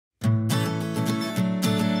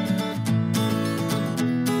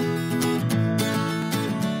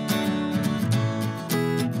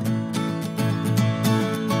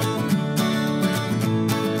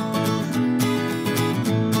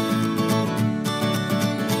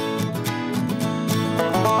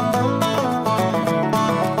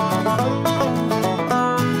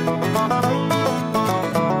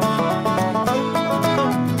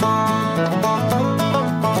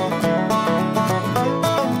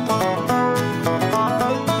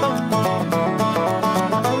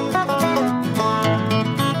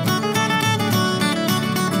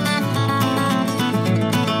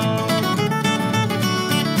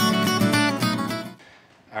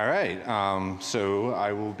So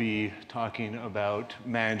I will be talking about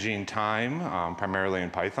managing time, primarily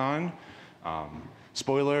in Python.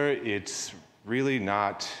 Spoiler, it's really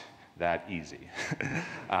not that easy.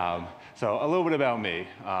 So a little bit about me.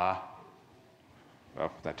 Oh,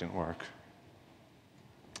 that didn't work.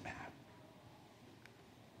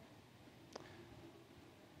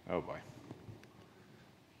 Oh boy.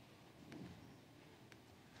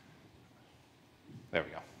 There we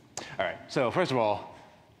go. All right, so first of all,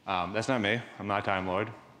 that's not me. I'm not a Time Lord.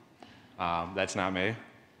 That's not me.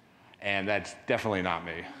 And that's definitely not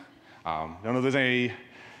me. Don't know if there's any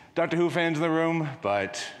Doctor Who fans in the room,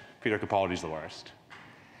 but Peter Capaldi's the worst.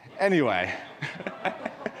 Anyway.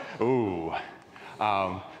 Ooh.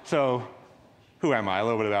 So who am I? A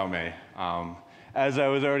little bit about me. As I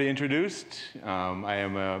was already introduced, I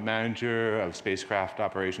am a manager of spacecraft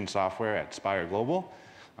operations software at Spire Global.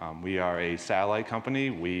 We are a satellite company.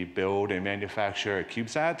 We build and manufacture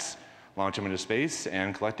CubeSats, launch them into space,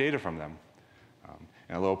 and collect data from them.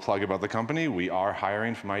 And a little plug about the company, we are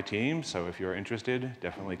hiring for my team, so if you're interested,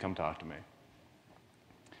 definitely come talk to me.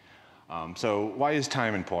 So why is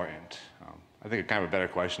time important? I think kind of a better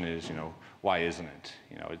question is, why isn't it?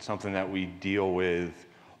 It's something that we deal with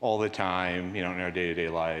all the time, in our day-to-day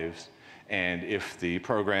lives. And if the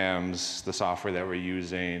programs, the software that we're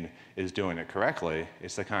using is doing it correctly,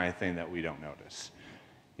 it's the kind of thing that we don't notice.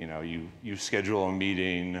 You schedule a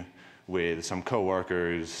meeting with some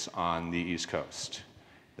coworkers on the East Coast.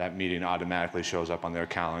 That meeting automatically shows up on their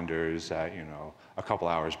calendars at, a couple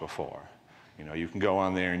hours before. You can go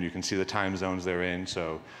on there and you can see the time zones they're in,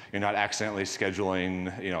 so you're not accidentally scheduling,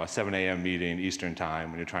 a 7 a.m. meeting Eastern time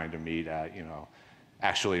when you're trying to meet at,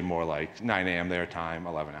 actually more like 9 a.m. their time,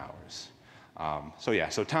 11 hours.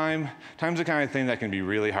 So time's the kind of thing that can be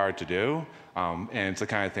really hard to do, and it's the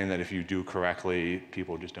kind of thing that if you do correctly,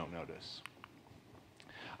 people just don't notice.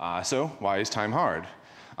 So why is time hard?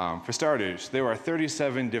 For starters, there are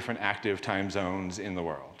 37 different active time zones in the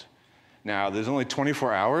world. Now, there's only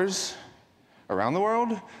 24 hours around the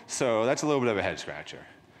world, so that's a little bit of a head scratcher.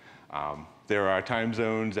 There are time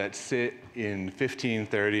zones that sit in 15,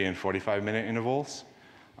 30, and 45-minute intervals.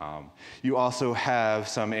 You also have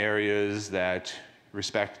some areas that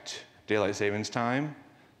respect daylight savings time,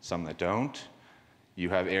 some that don't. You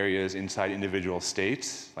have areas inside individual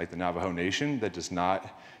states, like the Navajo Nation, that does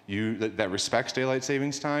not that respects daylight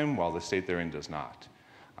savings time, while the state they're in does not.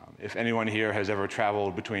 If anyone here has ever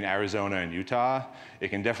traveled between Arizona and Utah, it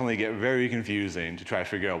can definitely get very confusing to try to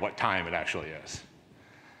figure out what time it actually is.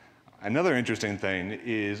 Another interesting thing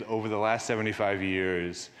is over the last 75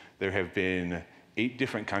 years, there have been 8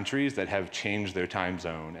 different countries that have changed their time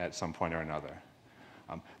zone at some point or another.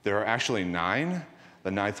 There are actually 9, the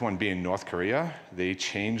 9th one being North Korea. They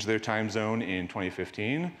changed their time zone in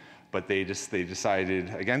 2015, but they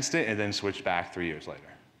decided against it and then switched back 3 years later.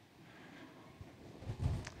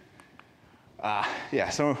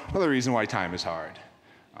 So another reason why time is hard.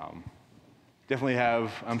 I'm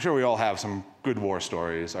sure we all have some good war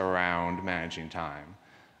stories around managing time.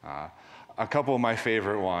 A couple of my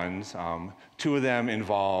favorite ones, 2 of them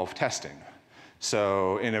involve testing.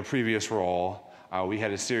 So in a previous role, we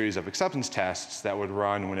had a series of acceptance tests that would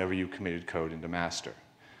run whenever you committed code into master.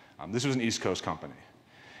 This was an East Coast company.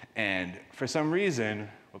 And for some reason,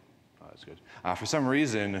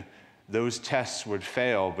 those tests would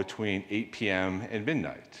fail between 8 p.m. and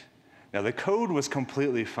midnight. Now, the code was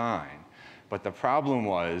completely fine, but the problem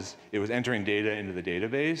was it was entering data into the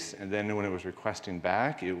database, and then when it was requesting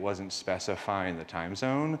back, it wasn't specifying the time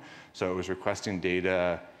zone, so it was requesting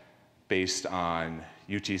data based on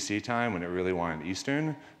UTC time when it really wanted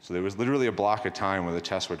Eastern. So there was literally a block of time where the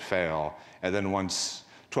test would fail, and then once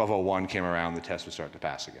 12:01 came around, the test would start to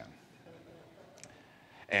pass again.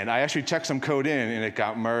 And I actually checked some code in, and it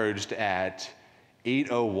got merged at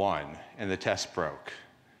 8:01, and the test broke.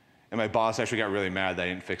 And my boss actually got really mad that I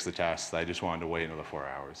didn't fix the test. I just wanted to wait another 4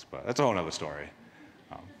 hours, but that's a whole other story.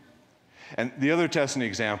 And the other testing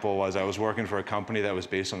example was I was working for a company that was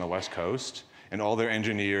based on the West Coast, and all their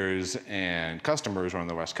engineers and customers were on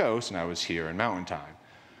the West Coast, and I was here in Mountain Time.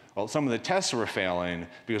 Well, some of the tests were failing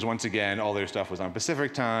because, once again, all their stuff was on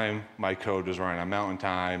Pacific time. My code was running on Mountain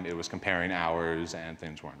Time. It was comparing hours, and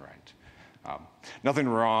things weren't right. Nothing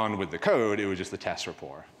wrong with the code. It was just the test were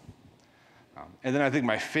poor. And then I think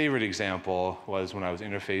my favorite example was when I was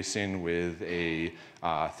interfacing with a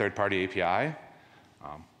third-party API.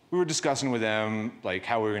 We were discussing with them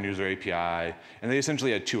how we were going to use their API, and they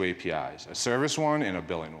essentially had 2 APIs, a service one and a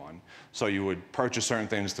billing one. So you would purchase certain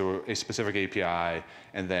things through a specific API,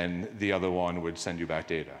 and then the other one would send you back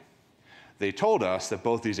data. They told us that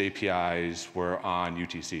both these APIs were on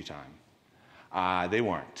UTC time. They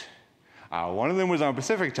weren't. One of them was on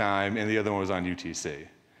Pacific time, and the other one was on UTC.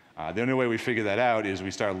 The only way we figured that out is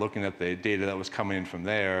we started looking at the data that was coming in from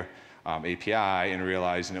their API and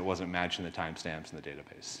realizing it wasn't matching the timestamps in the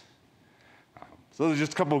database. So those are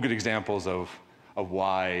just a couple of good examples of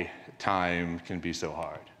why time can be so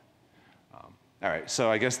hard. All right, so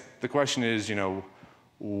I guess the question is,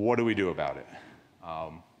 what do we do about it?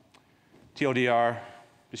 TLDR,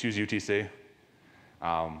 just use UTC.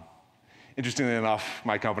 Interestingly enough,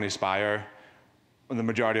 my company, Spire, the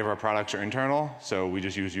majority of our products are internal, so we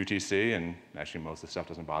just use UTC, and actually most of the stuff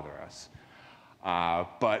doesn't bother us.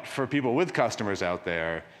 But for people with customers out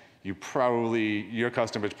there, your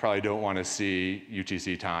customers probably don't want to see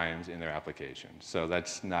UTC times in their application, so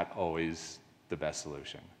that's not always the best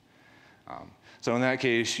solution. So in that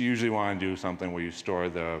case, you usually want to do something where you store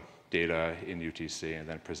the data in UTC and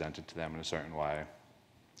then present it to them in a certain way.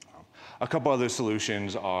 A couple other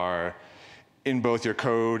solutions are in both your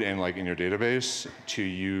code and in your database to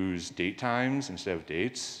use date times instead of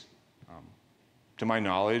dates. To my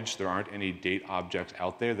knowledge, there aren't any date objects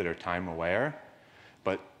out there that are time aware,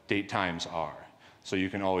 but date times are. So you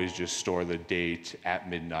can always just store the date at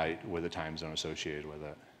midnight with a time zone associated with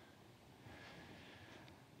it.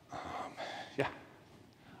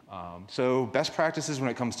 So best practices when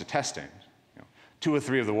it comes to testing. 2 or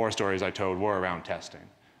 3 of the war stories I told were around testing.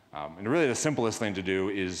 And really the simplest thing to do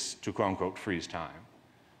is to quote unquote freeze time.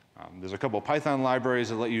 There's a couple of Python libraries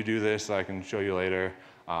that let you do this that I can show you later.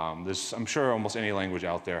 I'm sure almost any language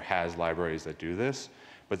out there has libraries that do this,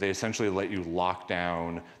 but they essentially let you lock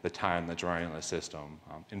down the time that's running on the system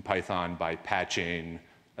in Python by patching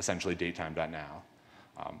essentially datetime.now.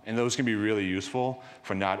 And those can be really useful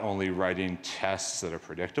for not only writing tests that are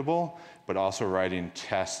predictable, but also writing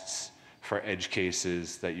tests for edge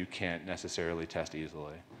cases that you can't necessarily test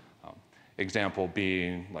easily. Example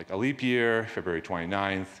being like a leap year, February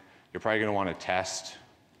 29th, you're probably going to want to test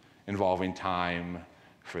involving time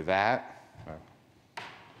for that. Does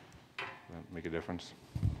that make a difference?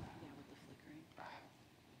 Yeah, with the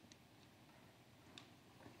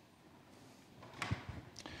flickering.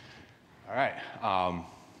 All right.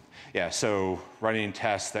 Yeah, so running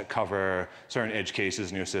tests that cover certain edge cases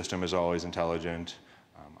in your system is always intelligent.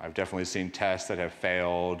 I've definitely seen tests that have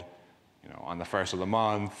failed, on the first of the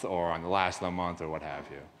month or on the last of the month or what have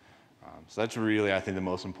you. So that's really, I think, the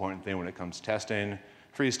most important thing when it comes to testing.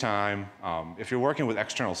 Freeze time. If you're working with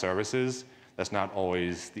external services, that's not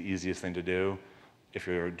always the easiest thing to do. If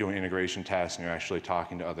you're doing integration tests and you're actually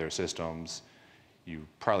talking to other systems, you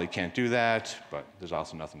probably can't do that, but there's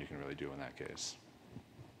also nothing you can really do in that case.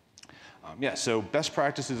 Yeah, so best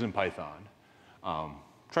practices in Python.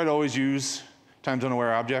 Try to always use time zone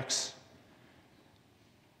aware objects.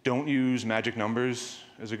 Don't use magic numbers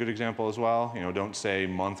is a good example as well. Don't say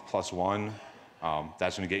month plus 1.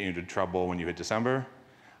 That's going to get you into trouble when you hit December.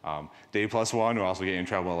 Day plus 1 will also get you in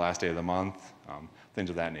trouble the last day of the month, things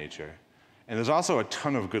of that nature. And there's also a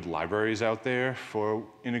ton of good libraries out there for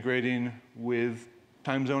integrating with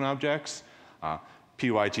time zone objects.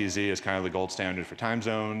 PYTZ is kind of the gold standard for time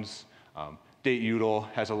zones.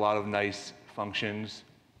 Dateutil has a lot of nice functions.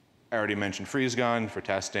 I already mentioned FreezeGun for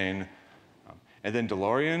testing. And then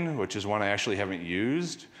DeLorean, which is one I actually haven't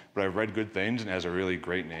used, but I've read good things and has a really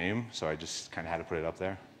great name, so I just kind of had to put it up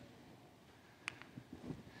there.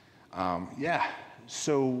 Yeah,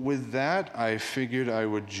 so with that, I figured I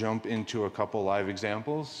would jump into a couple live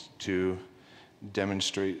examples to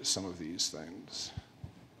demonstrate some of these things.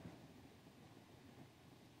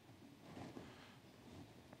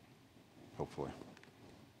 Hopefully.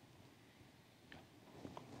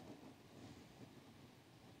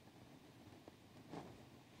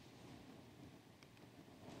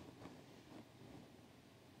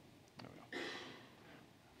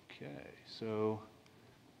 Okay, so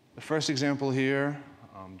the first example here,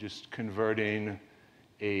 just converting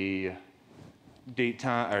a date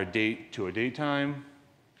to a date time.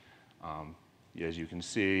 As you can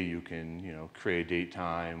see, you can create date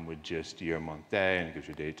time with just year, month, day, and it gives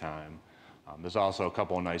you date time. There's also a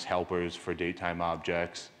couple of nice helpers for date time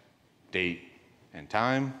objects, date and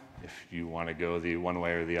time, if you want to go the one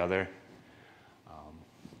way or the other.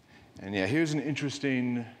 And yeah, here's an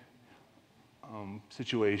interesting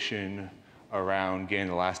situation around getting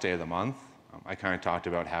the last day of the month. I kind of talked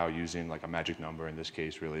about how using like a magic number in this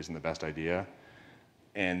case really isn't the best idea.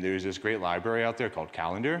 And there's this great library out there called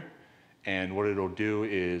Calendar. And what it'll do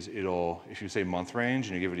is if you say month range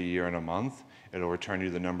and you give it a year and a month, it'll return you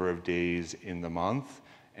the number of days in the month.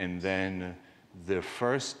 And then the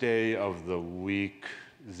first day of the week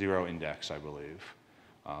 0 index, I believe.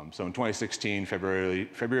 So in 2016,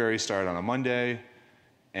 February started on a Monday,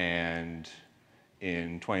 and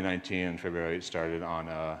in 2019, on February 8th, started on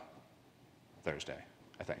a Thursday,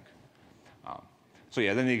 I think. So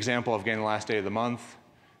yeah, then the example of getting the last day of the month,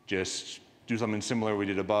 just do something similar we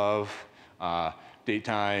did above. Date,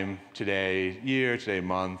 time, today, year, today,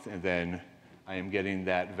 month, and then I am getting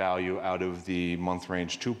that value out of the month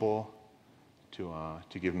range tuple to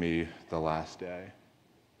give me the last day.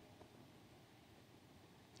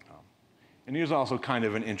 And here's also kind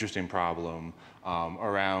of an interesting problem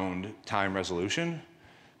around time resolution.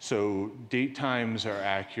 So date times are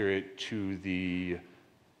accurate to the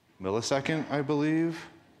millisecond, I believe.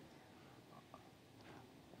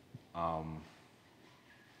 Maybe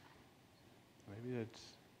I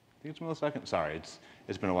think it's millisecond. Sorry,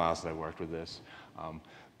 it's been a while since I worked with this.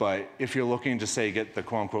 But if you're looking to, say, get the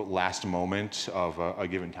quote-unquote last moment of a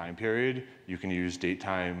given time period, you can use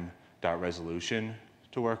datetime.resolution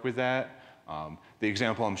to work with that. The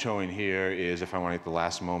example I'm showing here is if I want to get the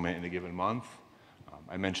last moment in a given month.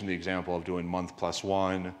 I mentioned the example of doing month plus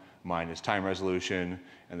 1 minus time resolution,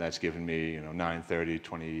 and that's given me 9:30,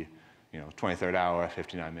 23rd hour,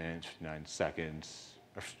 59 minutes, 59 seconds,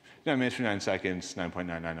 or 59 minutes, 59 seconds,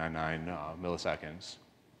 9.9999 milliseconds.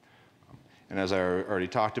 And as I already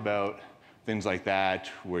talked about, things like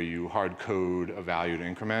that, where you hard code a value to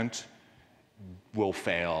increment, will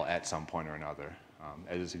fail at some point or another.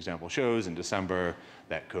 As this example shows, in December,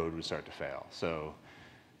 that code would start to fail. So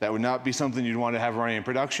that would not be something you'd want to have running in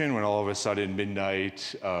production when all of a sudden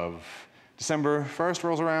midnight of December 1st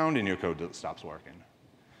rolls around and your code stops working.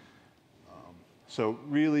 So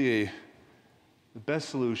really, the best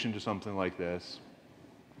solution to something like this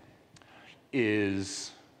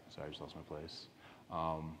is, sorry, I just lost my place,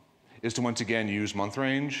 is to once again use month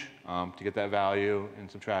range to get that value and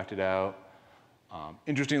subtract it out.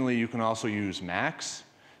 Interestingly, you can also use max.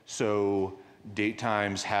 So date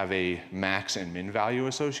times have a max and min value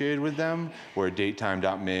associated with them, where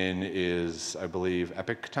datetime.min is, I believe,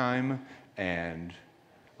 epoch time, and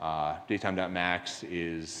datetime.max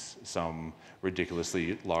is some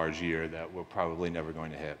ridiculously large year that we're probably never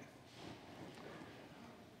going to hit.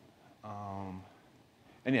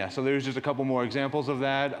 And yeah, so there's just a couple more examples of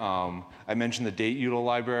that. I mentioned the date util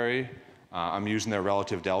library. I'm using their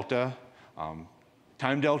relative delta.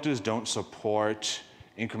 Time deltas don't support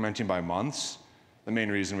incrementing by months. The main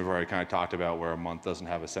reason we've already kind of talked about, where a month doesn't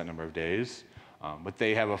have a set number of days. But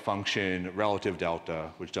they have a function, relative delta,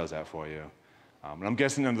 which does that for you. And I'm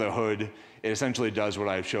guessing under the hood, it essentially does what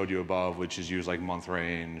I've showed you above, which is use like month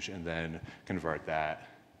range and then convert that.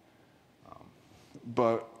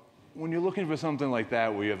 But when you're looking for something like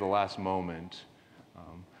that where you have the last moment,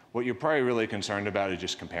 what you're probably really concerned about is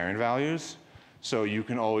just comparing values. So you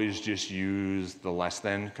can always just use the less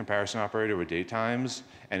than comparison operator with date times,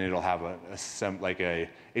 and it'll have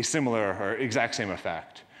a similar or exact same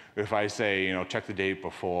effect. If I say, check the date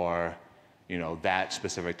before, that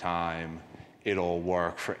specific time, it'll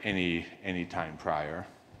work for any time prior.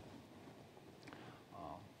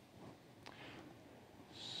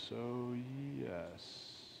 So yes.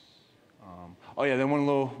 Oh yeah, then one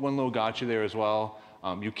little gotcha there as well.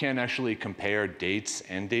 You can't actually compare dates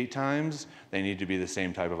and date times. They need to be the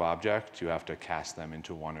same type of object. You have to cast them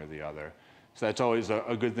into one or the other. So that's always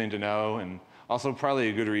a good thing to know, and also probably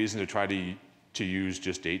a good reason to try to use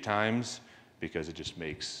just date times, because it just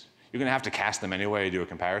makes, you're going to have to cast them anyway to do a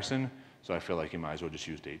comparison, so I feel like you might as well just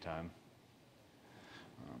use date time.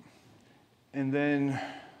 And then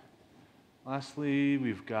lastly,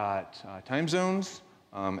 we've got time zones.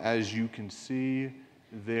 As you can see,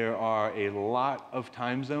 there are a lot of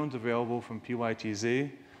time zones available from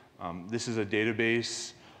PYTZ. This is a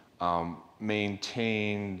database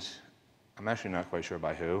maintained, I'm actually not quite sure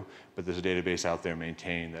by who, but there's a database out there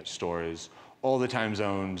maintained that stores all the time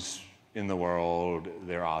zones in the world,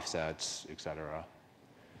 their offsets, et cetera.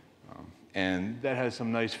 And that has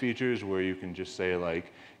some nice features where you can just say,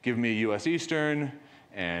 like, give me US Eastern,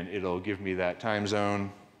 and it'll give me that time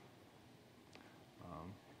zone.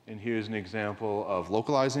 And here's an example of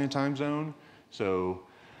localizing a time zone. So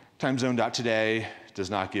timezone.today does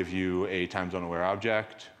not give you a time zone aware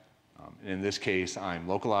object. In this case, I'm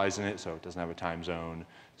localizing it, so it doesn't have a time zone.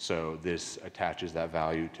 So this attaches that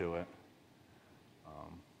value to it.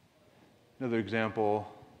 Another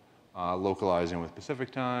example, localizing with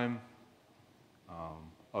Pacific time.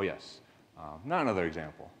 Oh yes, not another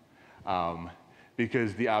example.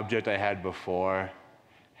 Because the object I had before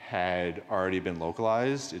had already been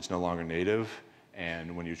localized, it's no longer native,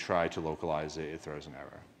 and when you try to localize it, it throws an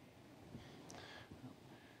error.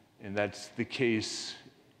 And that's the case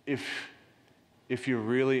if you're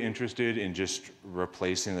really interested in just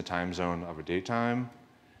replacing the time zone of a date time,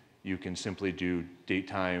 you can simply do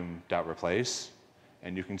datetime.replace.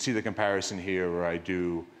 And you can see the comparison here where I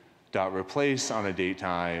do dot replace on a date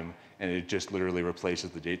time, and it just literally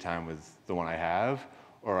replaces the date time with the one I have.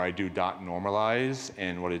 Or I do dot normalize,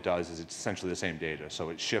 and what it does is it's essentially the same data. So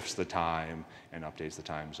it shifts the time and updates the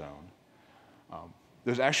time zone.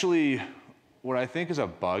 There's actually what I think is a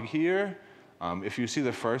bug here. If you see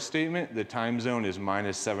the first statement, the time zone is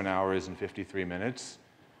minus 7 hours and 53 minutes.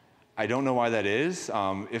 I don't know why that is.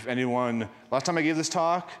 If anyone, last time I gave this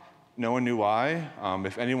talk, no one knew why.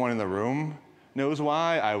 If anyone in the room knows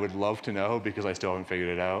why, I would love to know because I still haven't figured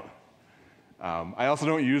it out. I also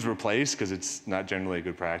don't use replace because it's not generally a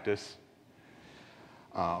good practice.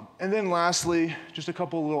 And then lastly, just a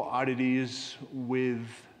couple little oddities with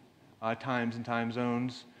times and time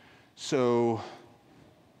zones. So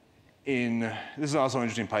this is also an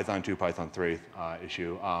interesting Python 2, Python 3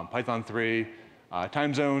 issue. Python 3,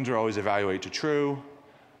 time zones are always evaluate to true.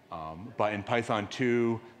 But in Python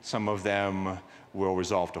 2, some of them will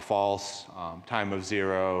resolve to false. Time of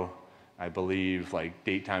 0, I believe, like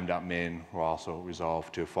datetime.min will also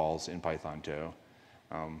resolve to false in Python 2.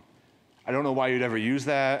 I don't know why you'd ever use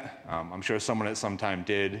that. I'm sure someone at some time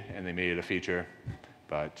did, and they made it a feature,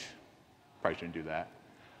 but probably shouldn't do that.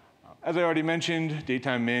 As I already mentioned,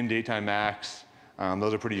 datetime min, datetime max,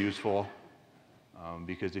 those are pretty useful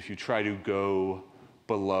because if you try to go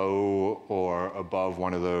below or above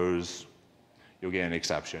one of those, you'll get an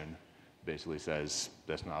exception. It basically says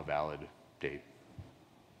that's not a valid date.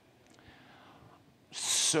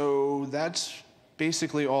 So that's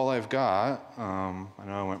basically all I've got. I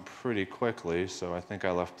know I went pretty quickly, so I think I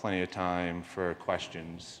left plenty of time for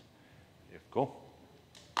questions. Cool.